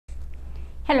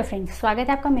Hello friends, स्वागत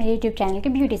है आपका मेरे यूट्यूब चैनल के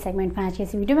ब्यूटी सेगमेंट में। आज की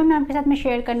इस वीडियो में मैं आपके साथ में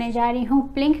शेयर करने जा रही हूँ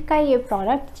प्लिंक का ये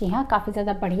प्रोडक्ट। जी हाँ, काफ़ी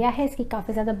ज़्यादा बढ़िया है, इसकी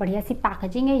काफ़ी ज़्यादा बढ़िया सी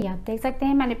पैकेजिंग है, ये आप देख सकते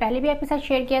हैं। मैंने पहले भी आपके साथ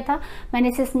शेयर किया था, मैंने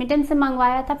इसे स्मिटन से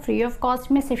मंगवाया था फ्री ऑफ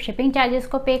कॉस्ट में, सिर्फ शिपिंग चार्जेस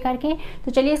को पे करके।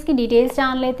 तो चलिए इसकी डिटेल्स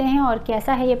जान लेते हैं और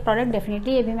कैसा है ये प्रोडक्ट।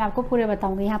 डेफिनेटली ये भी मैं आपको पूरे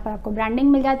बताऊँगी। यहाँ पर आपको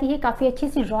ब्रांडिंग मिल जाती है, काफ़ी अच्छी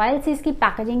सी रॉयल सी इसकी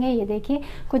पैकेजिंग है। ये देखिए,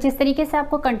 कुछ इस तरीके से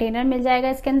आपको कंटेनर मिल जाएगा,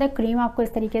 इसके अंदर क्रीम आपको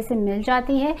इस तरीके से मिल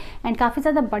जाती है एंड काफ़ी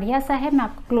ज़्यादा बढ़िया सा है। मैं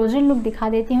आपको क्लोजर लुक दिखा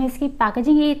देती हूँ। इसकी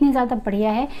पैकेजिंग ये इतनी ज़्यादा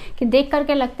बढ़िया है कि देख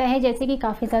करके लगता है जैसे कि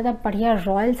काफ़ी ज़्यादा बढ़िया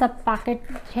रॉयल सा पैकेट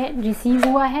है रिसीव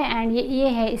हुआ है। एंड ये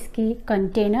है इसकी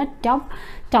कंटेनर,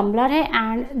 टम्बलर है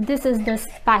and this is the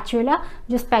spatula,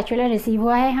 जो स्पैचुला रिसीव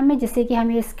हुआ है हमें, जिससे कि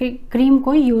हम इसकी क्रीम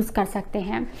को यूज़ कर सकते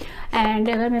हैं। एंड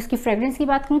अगर मैं इसकी फ्रेगरेंस की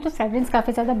बात करूँ तो फ्रेगरेंस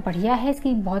काफ़ी ज़्यादा बढ़िया है,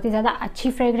 इसकी बहुत ही ज़्यादा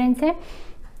अच्छी फ्रेगरेंस है।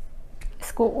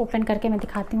 इसको ओपन करके मैं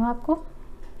दिखाती हूँ आपको।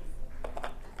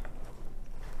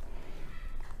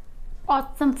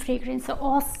 ऑसम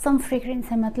फ्रेग्रेंस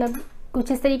है, मतलब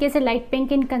कुछ इस तरीके से लाइट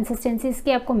पिंक इन कंसिस्टेंसी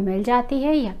इसकी आपको मिल जाती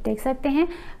है। ये आप देख सकते हैं,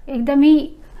 एकदम ही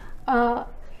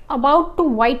अबाउट टू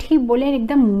वाइट ही बोले,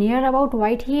 एकदम नियर अबाउट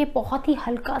वाइट ही है। बहुत ही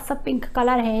हल्का सा पिंक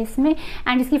कलर है इसमें।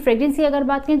 एंड इसकी फ्रेग्रेंस की अगर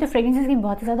बात करें तो फ्रेग्रेंस इसकी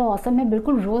बहुत ही ज़्यादा ऑसम है,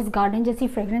 बिल्कुल रोज़ गार्डन जैसी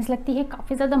फ्रेग्रेंस लगती है।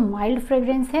 काफ़ी ज़्यादा माइल्ड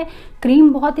फ्रेग्रेंस है,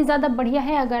 क्रीम बहुत ही ज़्यादा बढ़िया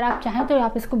है। अगर आप चाहें तो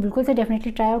आप इसको बिल्कुल से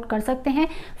डेफिनेटली ट्राई आउट कर सकते हैं।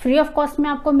 फ्री ऑफ कॉस्ट में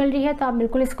आपको मिल रही है तो आप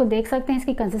बिल्कुल इसको देख सकते हैं।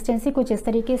 इसकी कंसिस्टेंसी कुछ इस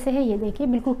तरीके से है, ये देखिए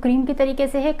बिल्कुल क्रीम की तरीके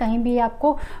से है, कहीं भी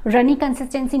आपको रनी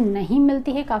कंसिस्टेंसी नहीं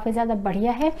मिलती है। काफ़ी ज़्यादा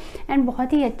बढ़िया है एंड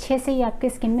बहुत ही अच्छे से ये आपके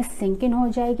स्किन में सिंक इन हो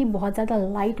जाएगी। बहुत ज़्यादा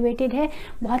लाइट वेटेड है,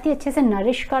 बहुत ही अच्छे से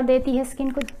नरिश कर देती है स्किन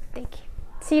को। देखिए,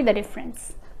 सी द डिफरेंस।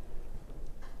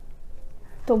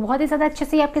 तो बहुत ही ज़्यादा अच्छे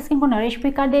से आपकी स्किन को नरिश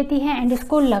भी कर देती है एंड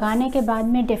इसको लगाने के बाद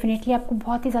में डेफिनेटली आपको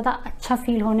बहुत ही ज़्यादा अच्छा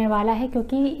फील होने वाला है,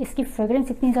 क्योंकि इसकी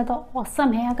फ्रेग्रेंस इतनी ज़्यादा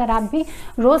ऑसम है। अगर आप भी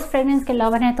रोज़ फ्रेग्रेंस के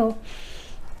लवर हैं तो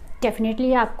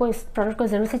डेफिनेटली आपको इस प्रोडक्ट को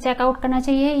ज़रूर से चेकआउट करना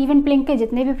चाहिए। इवन प्लिंक के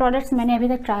जितने भी प्रोडक्ट्स मैंने अभी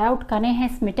तक ट्राई आउट करे हैं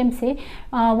स्मिटन से,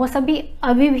 वो सभी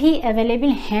अभी भी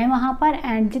अवेलेबल हैं वहाँ पर।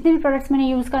 एंड जितने भी प्रोडक्ट्स मैंने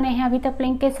यूज़ करे हैं अभी तक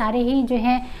प्लिंक के, सारे ही जो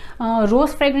हैं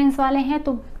रोज़ फ्रेग्रेंस वाले हैं।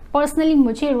 तो पर्सनली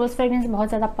मुझे रोज़ फ्रेग्रेंस बहुत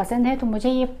ज़्यादा पसंद है, तो मुझे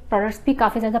ये प्रोडक्ट्स भी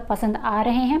काफ़ी ज़्यादा पसंद आ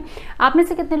रहे हैं। आप में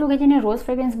से कितने लोग हैं जिन्हें रोज़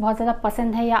फ्रेग्रेंस बहुत ज़्यादा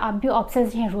पसंद है, या आप भी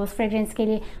ऑब्सेस्ड हैं रोज़ फ्रेग्रेंस के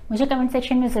लिए, मुझे कमेंट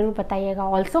सेक्शन में ज़रूर बताइएगा।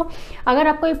 ऑल्सो अगर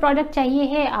आपको ये प्रोडक्ट चाहिए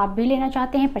है, आप भी लेना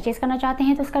चाहते हैं, परचेज करना चाहते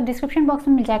हैं, तो उसका डिस्क्रिप्शन बॉक्स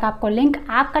में मिल जाएगा आपको लिंक,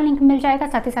 ऐप का लिंक मिल जाएगा,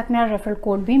 साथ ही साथ मेरा रेफरल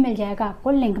कोड भी मिल जाएगा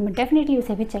आपको लिंक में। डेफिनेटली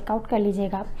उसे भी चेकआउट कर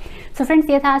लीजिएगा। सो फ्रेंड्स,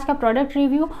 ये था आज का product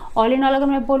review. All in all अगर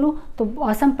मैं बोलूँ तो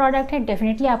ऑसम प्रोडक्ट है,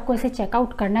 डेफिनेटली आपको इसे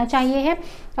चेकआउट करना चाहिए है।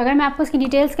 अगर मैं आपको इसकी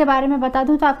डिटेल्स के बारे में बता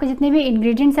दूं तो आपके जितने भी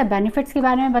इंग्रेडिएंट्स या बेनिफिट्स के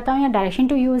बारे में बताऊं या डायरेक्शन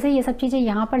टू यूज़ है, ये सब चीज़ें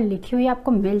यहाँ पर लिखी हुई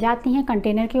आपको मिल जाती हैं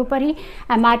कंटेनर के ऊपर ही।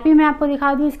 एमआरपी मैं आपको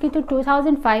दिखा दूं इसकी, तो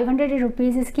 2500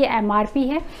 रुपीज़ इसकी एमआरपी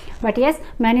है। बट येस,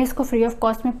 मैंने इसको फ्री ऑफ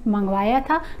कॉस्ट में मंगवाया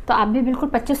था, तो आप भी बिल्कुल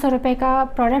 2500 रुपये का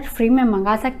प्रोडक्ट फ्री में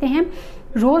मंगा सकते हैं।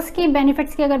 रोज़ के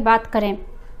बेनिफिट्स की अगर बात करें,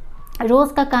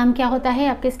 रोज़ का काम क्या होता है,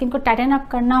 आपकी स्किन को टाइटन अप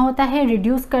करना होता है,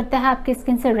 रिड्यूस करता है आपकी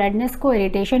स्किन से रेडनेस को,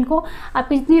 इरिटेशन को।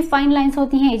 आपकी जितनी फाइन लाइंस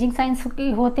होती हैं, एजिंग साइंस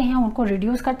होते हैं, उनको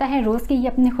रिड्यूस करता है। रोज़ की ये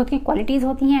अपने खुद की क्वालिटीज़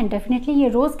होती हैं एंड डेफिनेटली ये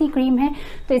रोज़ की क्रीम है,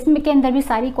 तो इसमें के अंदर भी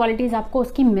सारी क्वालिटीज़ आपको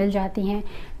उसकी मिल जाती हैं।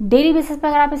 डेली बेसिस पर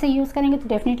अगर आप इसे यूज़ करेंगे तो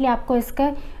डेफिनेटली आपको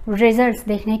इसका रिजल्ट्स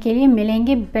देखने के लिए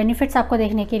मिलेंगे, बेनिफिट्स आपको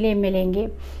देखने के लिए मिलेंगे।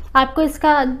 आपको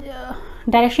इसका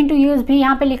डायरेक्शन टू यूज़ भी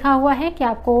यहाँ पे लिखा हुआ है कि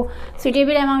आपको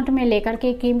सुटेबल अमाउंट में लेकर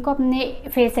के क्रीम को अपने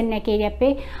फेस एंड नेक एरिया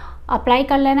पे अप्लाई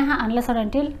कर लेना है, अनलेस और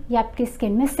अनटिल ये आपकी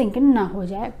स्किन में सिंक इन ना हो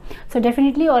जाए। So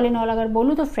definitely all in all अगर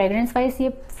बोलूँ तो फ्रेग्रेंस वाइज ये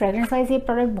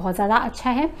प्रोडक्ट बहुत ज़्यादा अच्छा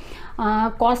है।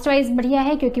 कॉस्ट वाइज बढ़िया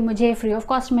है, क्योंकि मुझे फ्री ऑफ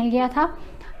कॉस्ट मिल गया था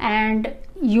एंड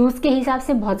यूज़ के हिसाब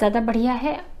से बहुत ज़्यादा बढ़िया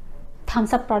है।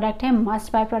 थम्स अप प्रोडक्ट है,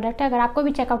 मस्ट बाय प्रोडक्ट है। अगर आपको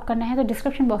भी चेकआउट करना है तो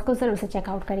डिस्क्रिप्शन बॉक्स को ज़रूर से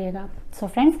चेकआउट करिएगा। सो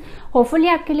फ्रेंड्स, होपफुली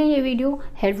आपके लिए ये वीडियो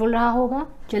हेल्पफुल रहा होगा।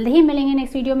 जल्द ही मिलेंगे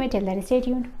नेक्स्ट वीडियो में। Till then stay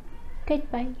tuned, good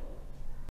bye.